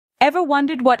Ever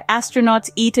wondered what astronauts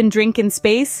eat and drink in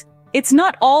space? It's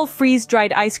not all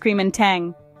freeze-dried ice cream and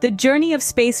tang. The journey of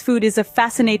space food is a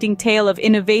fascinating tale of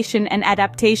innovation and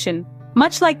adaptation,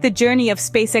 much like the journey of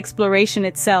space exploration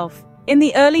itself. In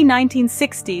the early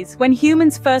 1960s, when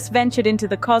humans first ventured into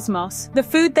the cosmos, the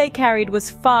food they carried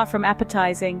was far from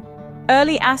appetizing.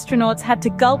 Early astronauts had to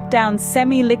gulp down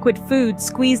semi-liquid food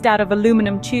squeezed out of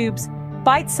aluminum tubes.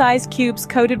 Bite-sized cubes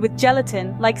coated with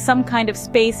gelatin, like some kind of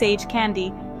space-age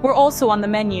candy, were also on the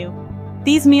menu.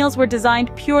 These meals were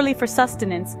designed purely for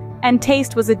sustenance, and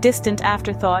taste was a distant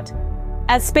afterthought.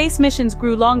 As space missions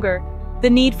grew longer, the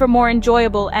need for more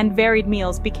enjoyable and varied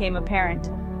meals became apparent.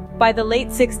 By the late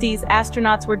 60s,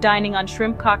 astronauts were dining on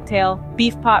shrimp cocktail,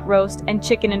 beef pot roast, and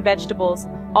chicken and vegetables,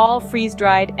 all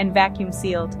freeze-dried and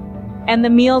vacuum-sealed. And the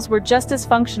meals were just as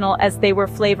functional as they were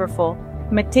flavorful,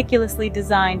 meticulously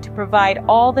designed to provide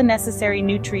all the necessary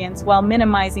nutrients while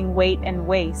minimizing weight and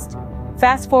waste.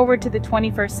 Fast forward to the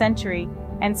 21st century,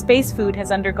 and space food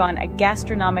has undergone a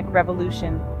gastronomic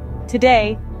revolution.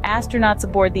 Today, astronauts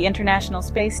aboard the International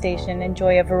Space Station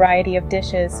enjoy a variety of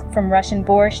dishes, from Russian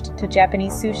borscht to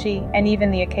Japanese sushi and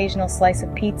even the occasional slice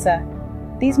of pizza.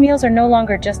 These meals are no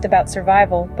longer just about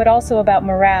survival, but also about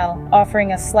morale,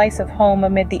 offering a slice of home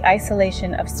amid the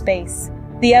isolation of space.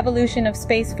 The evolution of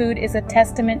space food is a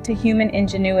testament to human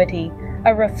ingenuity,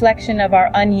 a reflection of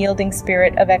our unyielding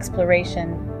spirit of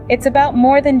exploration. It's about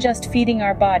more than just feeding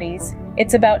our bodies.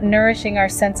 It's about nourishing our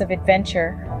sense of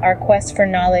adventure, our quest for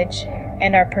knowledge,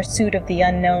 and our pursuit of the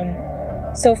unknown.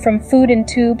 So from food in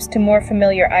tubes to more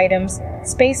familiar items,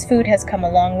 space food has come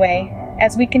a long way.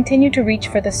 As we continue to reach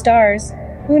for the stars,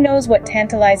 who knows what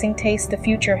tantalizing taste the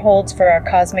future holds for our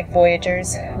cosmic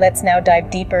voyagers? Let's now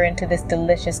dive deeper into this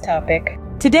delicious topic.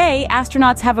 Today,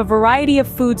 astronauts have a variety of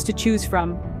foods to choose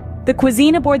from. The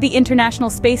cuisine aboard the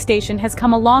International Space Station has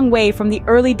come a long way from the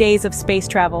early days of space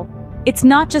travel. It's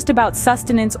not just about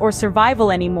sustenance or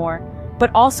survival anymore, but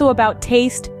also about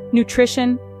taste,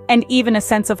 nutrition, and even a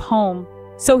sense of home.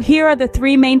 So here are the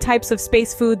three main types of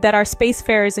space food that our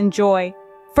spacefarers enjoy.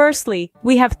 Firstly,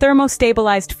 we have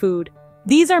thermostabilized food.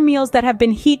 These are meals that have been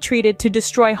heat-treated to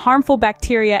destroy harmful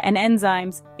bacteria and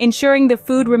enzymes, ensuring the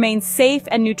food remains safe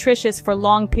and nutritious for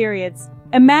long periods.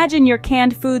 Imagine your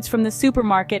canned foods from the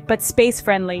supermarket, but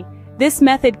space-friendly. This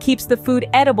method keeps the food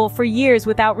edible for years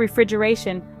without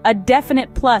refrigeration, a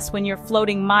definite plus when you're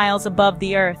floating miles above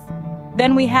the Earth.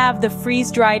 Then we have the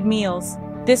freeze-dried meals.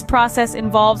 This process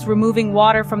involves removing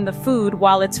water from the food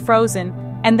while it's frozen,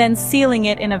 and then sealing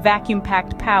it in a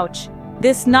vacuum-packed pouch.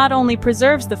 This not only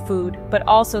preserves the food, but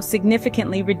also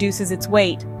significantly reduces its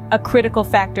weight, a critical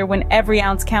factor when every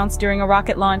ounce counts during a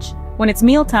rocket launch. When it's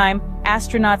mealtime,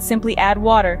 astronauts simply add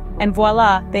water, and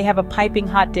voila, they have a piping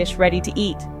hot dish ready to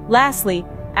eat. Lastly,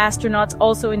 astronauts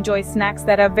also enjoy snacks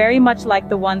that are very much like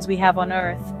the ones we have on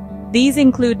Earth. These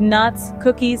include nuts,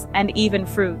 cookies, and even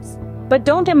fruits. But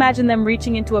don't imagine them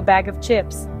reaching into a bag of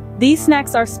chips. These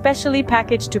snacks are specially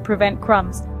packaged to prevent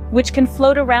crumbs, which can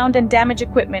float around and damage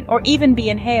equipment or even be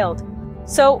inhaled.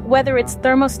 So, whether it's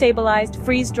thermostabilized,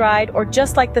 freeze-dried, or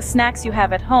just like the snacks you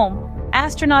have at home,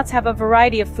 astronauts have a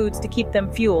variety of foods to keep them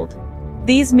fueled.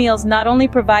 These meals not only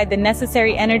provide the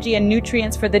necessary energy and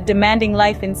nutrients for the demanding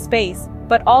life in space,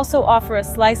 but also offer a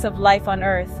slice of life on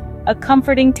Earth, a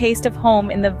comforting taste of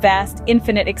home in the vast,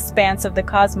 infinite expanse of the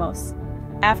cosmos.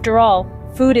 After all,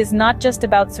 food is not just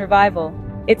about survival,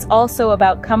 it's also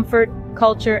about comfort,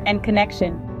 culture, and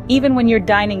connection, even when you're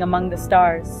dining among the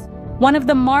stars. One of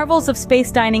the marvels of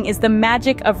space dining is the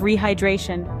magic of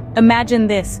rehydration. Imagine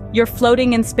this, you're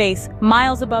floating in space,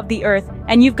 miles above the Earth,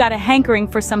 and you've got a hankering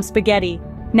for some spaghetti.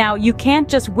 Now, you can't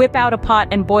just whip out a pot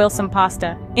and boil some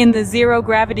pasta. In the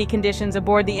zero-gravity conditions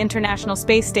aboard the International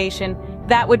Space Station,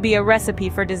 that would be a recipe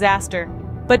for disaster.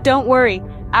 But don't worry,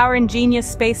 our ingenious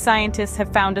space scientists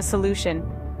have found a solution.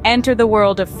 Enter the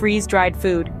world of freeze-dried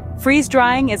food.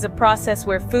 Freeze-drying is a process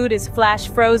where food is flash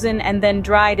frozen and then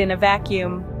dried in a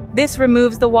vacuum. This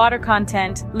removes the water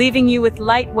content, leaving you with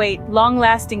lightweight,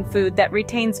 long-lasting food that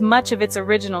retains much of its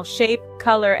original shape,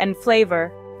 color, and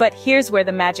flavor. But here's where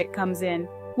the magic comes in.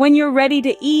 When you're ready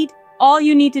to eat, all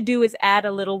you need to do is add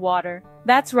a little water.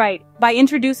 That's right, by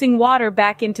introducing water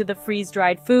back into the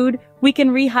freeze-dried food, we can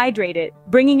rehydrate it,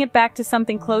 bringing it back to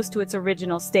something close to its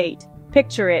original state.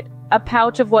 Picture it, a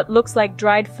pouch of what looks like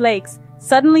dried flakes,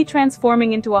 suddenly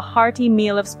transforming into a hearty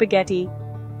meal of spaghetti.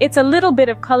 It's a little bit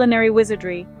of culinary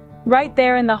wizardry, right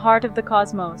there in the heart of the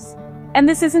cosmos. And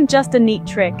this isn't just a neat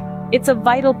trick, it's a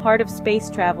vital part of space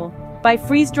travel. By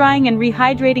freeze-drying and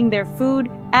rehydrating their food,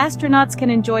 astronauts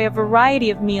can enjoy a variety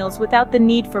of meals without the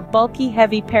need for bulky,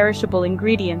 heavy, perishable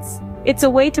ingredients. It's a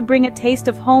way to bring a taste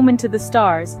of home into the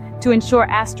stars, to ensure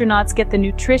astronauts get the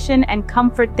nutrition and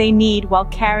comfort they need while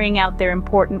carrying out their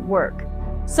important work.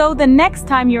 So the next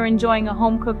time you're enjoying a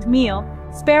home-cooked meal,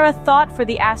 spare a thought for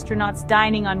the astronauts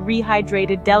dining on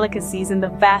rehydrated delicacies in the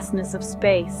vastness of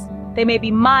space. They may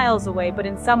be miles away, but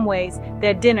in some ways,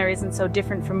 their dinner isn't so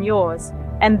different from yours.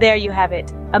 And there you have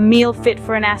it, a meal fit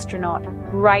for an astronaut,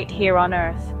 right here on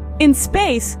Earth. In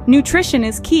space, nutrition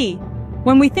is key.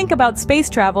 When we think about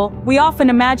space travel, we often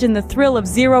imagine the thrill of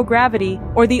zero gravity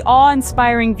or the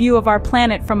awe-inspiring view of our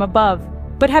planet from above.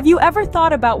 But have you ever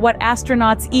thought about what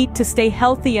astronauts eat to stay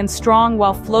healthy and strong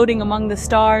while floating among the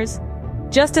stars?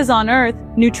 Just as on Earth,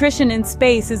 nutrition in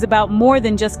space is about more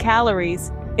than just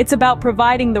calories. It's about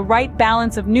providing the right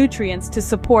balance of nutrients to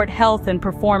support health and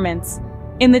performance.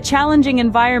 In the challenging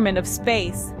environment of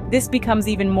space, this becomes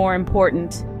even more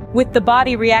important. With the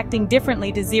body reacting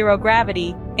differently to zero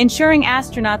gravity, ensuring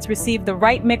astronauts receive the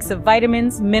right mix of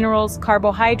vitamins, minerals,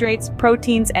 carbohydrates,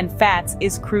 proteins, and fats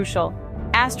is crucial.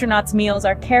 Astronauts' meals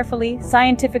are carefully,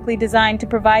 scientifically designed to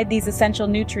provide these essential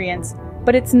nutrients,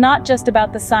 but it's not just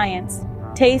about the science.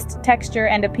 Taste, texture,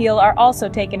 and appeal are also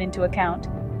taken into account.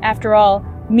 After all,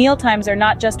 mealtimes are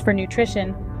not just for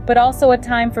nutrition, but also a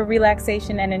time for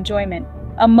relaxation and enjoyment,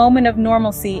 a moment of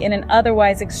normalcy in an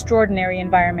otherwise extraordinary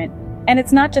environment. And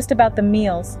it's not just about the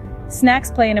meals.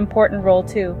 Snacks play an important role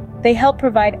too. They help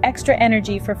provide extra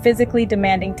energy for physically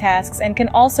demanding tasks and can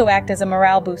also act as a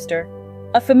morale booster.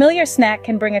 A familiar snack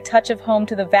can bring a touch of home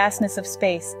to the vastness of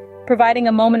space, providing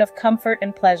a moment of comfort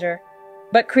and pleasure.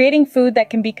 But creating food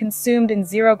that can be consumed in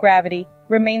zero gravity,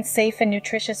 remain safe and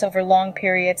nutritious over long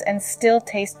periods, and still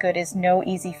taste good is no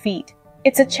easy feat.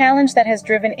 It's a challenge that has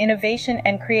driven innovation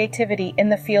and creativity in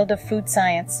the field of food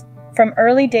science. From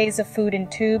early days of food in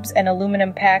tubes and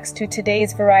aluminum packs to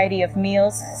today's variety of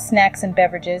meals, snacks, and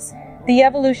beverages, the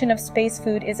evolution of space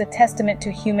food is a testament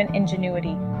to human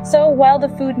ingenuity. So while the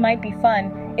food might be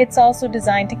fun, it's also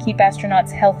designed to keep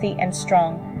astronauts healthy and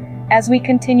strong. As we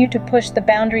continue to push the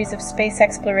boundaries of space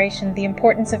exploration, the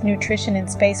importance of nutrition in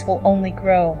space will only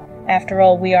grow. After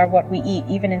all, we are what we eat,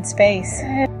 even in space.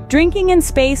 Drinking in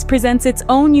space presents its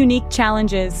own unique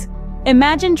challenges.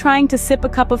 Imagine trying to sip a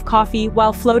cup of coffee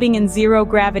while floating in zero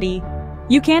gravity.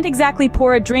 You can't exactly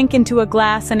pour a drink into a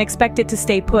glass and expect it to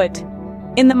stay put.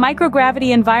 In the microgravity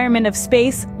environment of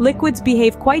space, liquids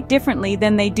behave quite differently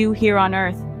than they do here on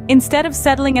Earth. Instead of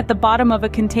settling at the bottom of a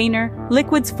container,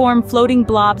 liquids form floating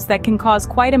blobs that can cause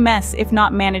quite a mess if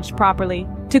not managed properly.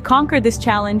 To conquer this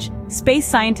challenge, space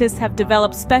scientists have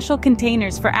developed special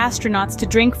containers for astronauts to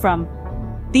drink from.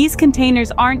 These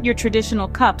containers aren't your traditional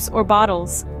cups or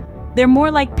bottles. They're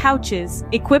more like pouches,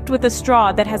 equipped with a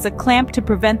straw that has a clamp to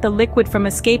prevent the liquid from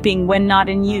escaping when not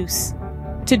in use.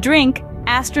 To drink,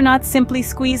 astronauts simply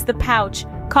squeeze the pouch,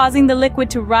 causing the liquid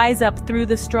to rise up through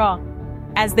the straw.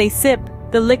 As they sip,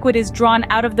 the liquid is drawn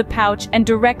out of the pouch and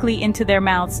directly into their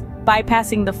mouths,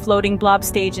 bypassing the floating blob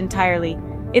stage entirely.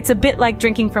 It's a bit like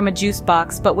drinking from a juice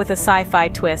box, but with a sci-fi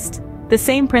twist. The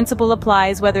same principle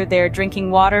applies whether they're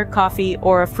drinking water, coffee,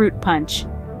 or a fruit punch.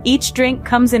 Each drink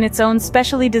comes in its own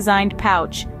specially designed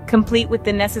pouch, complete with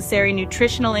the necessary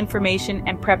nutritional information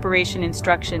and preparation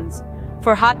instructions.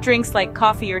 For hot drinks like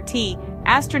coffee or tea,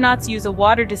 astronauts use a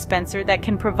water dispenser that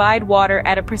can provide water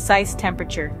at a precise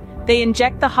temperature. They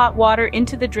inject the hot water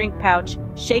into the drink pouch,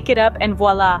 shake it up, and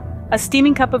voila, a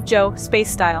steaming cup of joe, space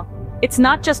style. It's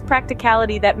not just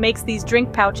practicality that makes these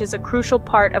drink pouches a crucial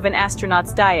part of an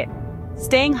astronaut's diet.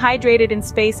 Staying hydrated in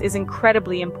space is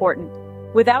incredibly important.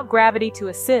 Without gravity to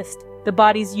assist, the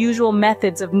body's usual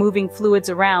methods of moving fluids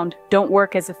around don't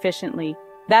work as efficiently.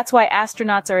 That's why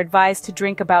astronauts are advised to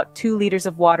drink about 2 liters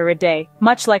of water a day,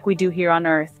 much like we do here on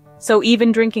Earth. So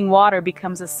even drinking water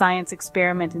becomes a science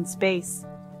experiment in space.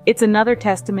 It's another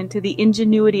testament to the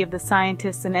ingenuity of the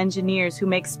scientists and engineers who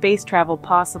make space travel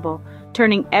possible,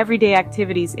 turning everyday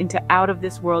activities into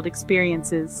out-of-this-world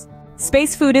experiences.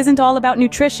 Space food isn't all about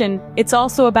nutrition, it's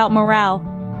also about morale.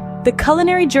 The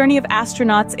culinary journey of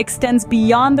astronauts extends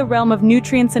beyond the realm of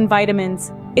nutrients and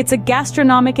vitamins. It's a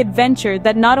gastronomic adventure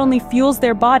that not only fuels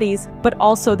their bodies, but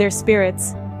also their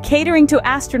spirits. Catering to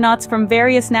astronauts from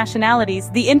various nationalities,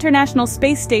 the International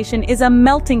Space Station is a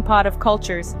melting pot of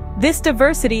cultures. This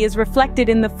diversity is reflected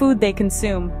in the food they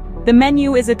consume. The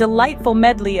menu is a delightful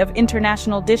medley of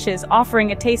international dishes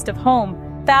offering a taste of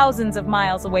home, thousands of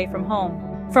miles away from home.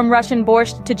 From Russian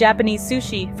borscht to Japanese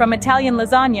sushi, from Italian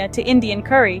lasagna to Indian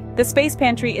curry, the Space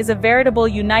Pantry is a veritable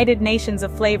United Nations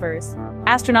of flavors.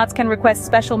 Astronauts can request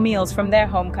special meals from their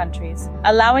home countries,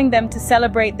 allowing them to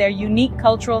celebrate their unique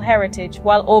cultural heritage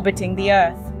while orbiting the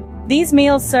Earth. These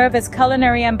meals serve as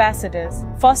culinary ambassadors,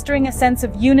 fostering a sense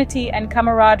of unity and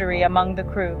camaraderie among the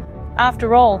crew.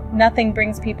 After all, nothing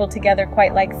brings people together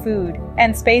quite like food,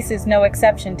 and space is no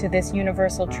exception to this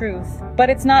universal truth. But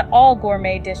it's not all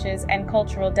gourmet dishes and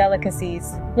cultural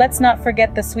delicacies. Let's not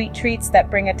forget the sweet treats that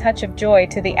bring a touch of joy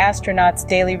to the astronauts'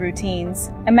 daily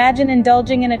routines. Imagine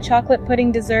indulging in a chocolate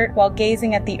pudding dessert while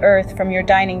gazing at the Earth from your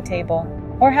dining table.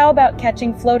 Or how about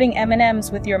catching floating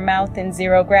M&Ms with your mouth in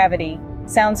zero gravity?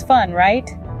 Sounds fun, right?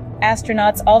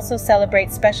 Astronauts also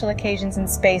celebrate special occasions in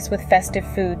space with festive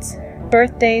foods.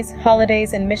 Birthdays,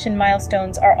 holidays, and mission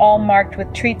milestones are all marked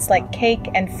with treats like cake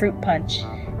and fruit punch.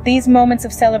 These moments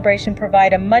of celebration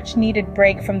provide a much-needed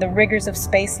break from the rigors of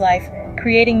space life,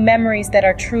 creating memories that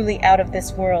are truly out of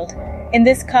this world. In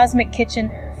this cosmic kitchen,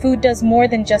 food does more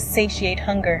than just satiate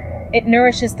hunger. It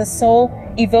nourishes the soul,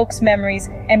 evokes memories,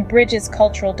 and bridges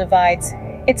cultural divides.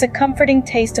 It's a comforting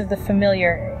taste of the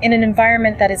familiar, in an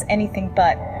environment that is anything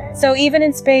but. So even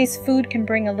in space, food can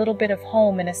bring a little bit of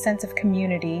home and a sense of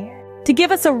community. To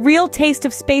give us a real taste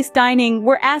of space dining,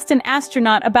 we're asked an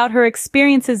astronaut about her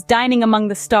experiences dining among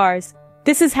the stars.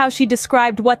 This is how she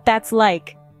described what that's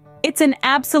like. It's an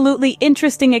absolutely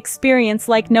interesting experience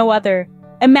like no other.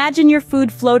 Imagine your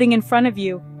food floating in front of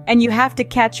you, and you have to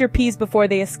catch your peas before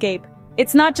they escape.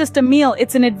 It's not just a meal,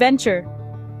 it's an adventure.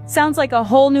 Sounds like a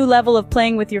whole new level of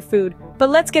playing with your food,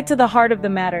 but let's get to the heart of the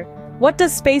matter. What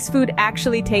does space food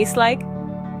actually taste like?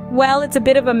 Well, it's a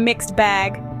bit of a mixed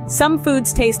bag. Some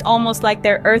foods taste almost like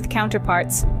their Earth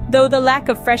counterparts, though the lack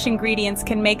of fresh ingredients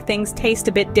can make things taste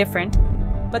a bit different.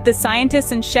 But the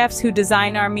scientists and chefs who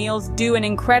design our meals do an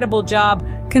incredible job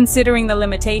considering the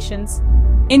limitations.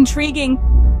 Intriguing!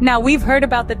 Now we've heard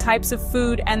about the types of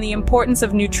food and the importance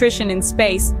of nutrition in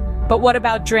space, but what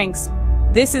about drinks?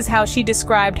 This is how she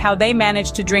described how they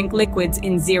manage to drink liquids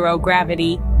in zero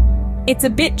gravity. It's a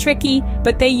bit tricky,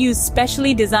 but they use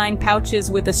specially designed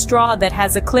pouches with a straw that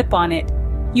has a clip on it.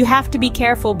 You have to be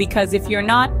careful because if you're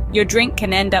not, your drink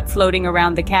can end up floating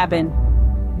around the cabin.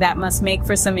 That must make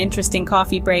for some interesting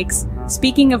coffee breaks.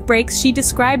 Speaking of breaks, she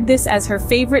described this as her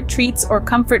favorite treats or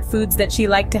comfort foods that she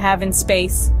liked to have in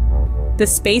space. The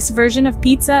space version of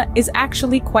pizza is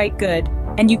actually quite good,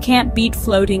 and you can't beat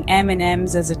floating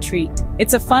M&Ms as a treat.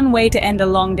 It's a fun way to end a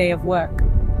long day of work.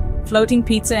 Floating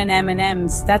pizza and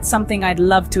M&Ms, that's something I'd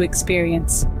love to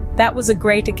experience. That was a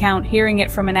great account, hearing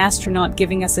it from an astronaut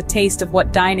giving us a taste of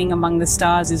what dining among the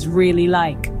stars is really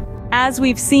like. As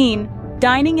we've seen,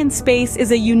 dining in space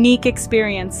is a unique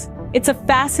experience. It's a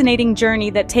fascinating journey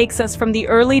that takes us from the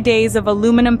early days of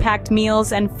aluminum-packed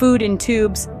meals and food in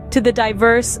tubes to the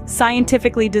diverse,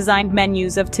 scientifically designed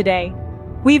menus of today.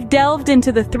 We've delved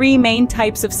into the three main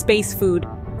types of space food: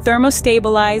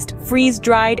 thermostabilized,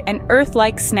 freeze-dried, and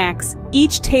Earth-like snacks,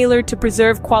 each tailored to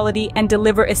preserve quality and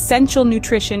deliver essential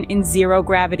nutrition in zero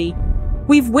gravity.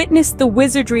 We've witnessed the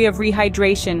wizardry of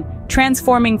rehydration,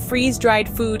 transforming freeze-dried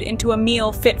food into a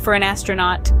meal fit for an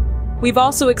astronaut. We've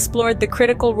also explored the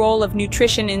critical role of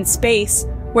nutrition in space,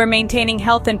 where maintaining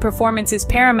health and performance is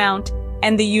paramount,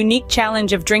 and the unique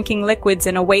challenge of drinking liquids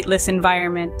in a weightless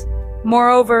environment.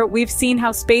 Moreover, we've seen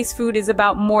how space food is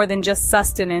about more than just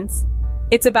sustenance.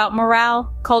 It's about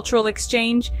morale, cultural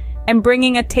exchange, and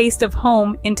bringing a taste of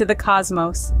home into the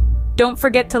cosmos. Don't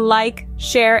forget to like,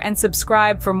 share, and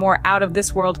subscribe for more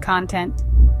out-of-this-world content.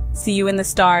 See you in the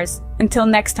stars. Until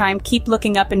next time, keep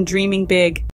looking up and dreaming big.